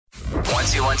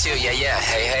1212. Yeah.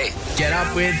 Hey. Get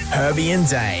up with Herbie and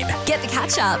Dane. Get the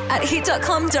catch up at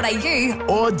hit.com.au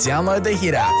Or download the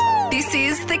Hit app. This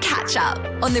is The Catch Up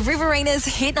on the Riverina's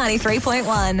Hit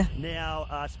 93.1.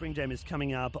 Now, Spring Jam is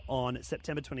coming up on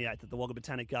September 28th at the Wagga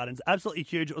Botanic Gardens. Absolutely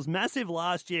huge. It was massive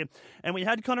last year, and we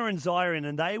had Connor and Zaya in,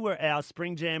 and they were our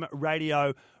Spring Jam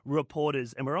radio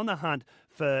reporters, and we're on the hunt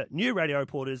for new radio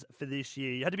reporters for this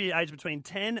year. You had to be aged between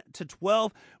 10 to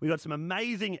 12. We got some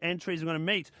amazing entries. We're going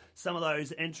to meet some of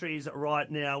those entries right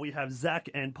now. We have Zac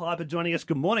and Piper joining us.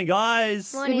 Good morning,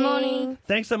 guys. Good morning.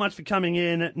 Thanks so much for coming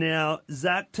in. Now,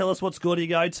 Zac, tell us what school do you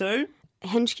go to?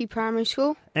 Henschke Primary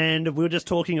School. And we were just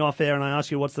talking off air, and I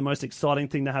asked you what's the most exciting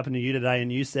thing to happen to you today,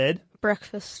 and you said?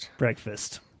 Breakfast.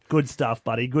 Breakfast. Good stuff,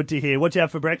 buddy. Good to hear. What do you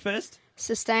have for breakfast?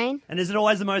 Sustain. And is it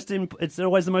always the most? It's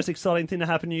always the most exciting thing to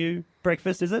happen to you?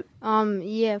 Breakfast, is it?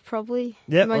 Yeah, probably.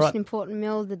 Yep, the most right. important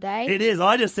meal of the day. It is.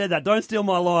 I just said that. Don't steal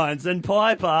my lines. And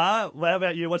Piper, how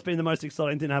about you? What's been the most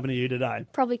exciting thing to happen to you today?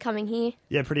 Probably coming here.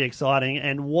 Yeah, pretty exciting.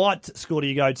 And what school do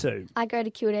you go to? I go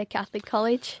to Kildare Catholic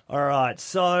College. All right.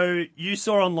 So you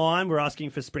saw online we're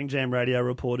asking for Spring Jam radio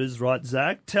reporters, right,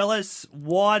 Zac? Tell us,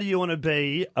 why do you want to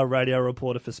be a radio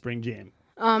reporter for Spring Jam?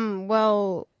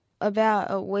 Well,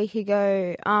 about a week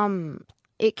ago,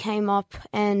 it came up,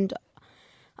 and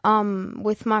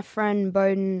with my friend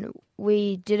Bowden,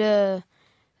 we did a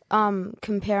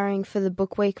comparing for the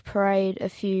Book Week parade a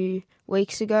few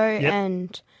weeks ago, Yep.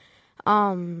 and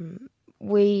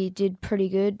we did pretty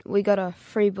good. We got a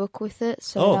free book with it,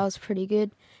 so that was pretty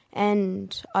good.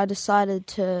 And I decided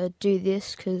to do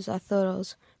this because I thought I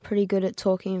was pretty good at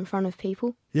talking in front of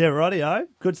people. Yeah, rightio.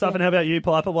 Good stuff. And how about you,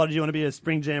 Piper? Why did you want to be a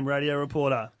Spring Jam radio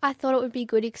reporter? I thought it would be a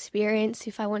good experience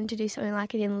if I wanted to do something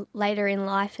like it later in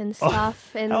life and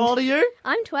stuff. And How old are you?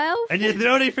 I'm 12. And you're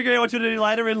already figuring out what you're going to do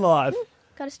later in life.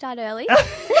 Got to start early.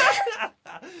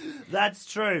 That's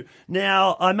true.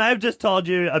 Now, I may have just told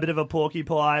you a bit of a porky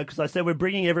pie because I said we're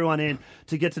bringing everyone in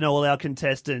to get to know all our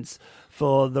contestants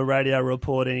for the radio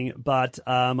reporting, but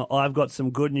I've got some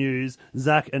good news.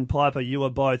 Zac and Piper, you are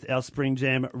both our Spring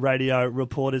Jam radio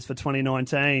reporters for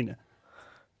 2019.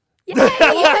 Yay!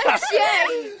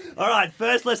 All right,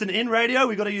 first lesson in radio,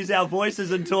 we've got to use our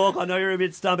voices and talk. I know you're a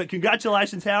bit stumped, but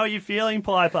congratulations. How are you feeling,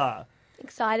 Piper?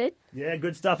 Excited. Yeah,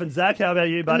 good stuff. And Zac, how about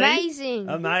you, buddy? Amazing.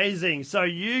 Amazing. So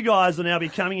you guys will now be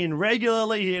coming in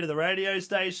regularly here to the radio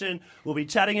station. We'll be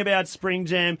chatting about Spring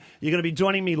Jam. You're going to be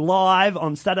joining me live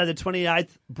on Saturday the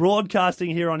 28th,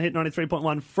 broadcasting here on Hit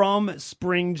 93.1 from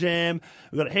Spring Jam.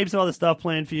 We've got heaps of other stuff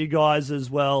planned for you guys as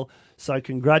well. So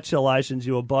congratulations.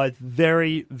 You are both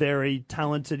very, very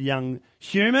talented young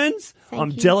humans. Thank I'm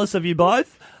you. jealous of you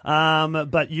both.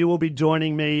 But you will be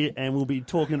joining me and we'll be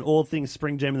talking all things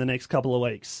Spring Jam in the next couple of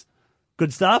weeks.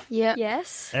 Good stuff? Yeah.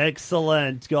 Yes.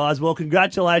 Excellent, guys. Well,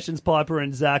 congratulations, Piper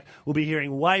and Zac. We'll be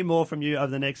hearing way more from you over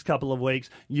the next couple of weeks.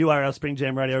 You are our Spring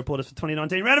Jam radio reporters for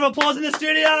 2019. Round of applause in the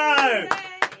studio!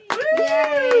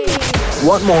 Yay.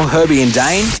 Want more Herbie and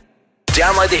Dane?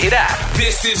 Download the Hit app.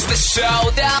 This is the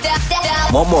showdown.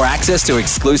 Want more access to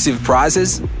exclusive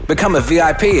prizes? Become a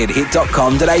VIP at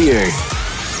hit.com.au.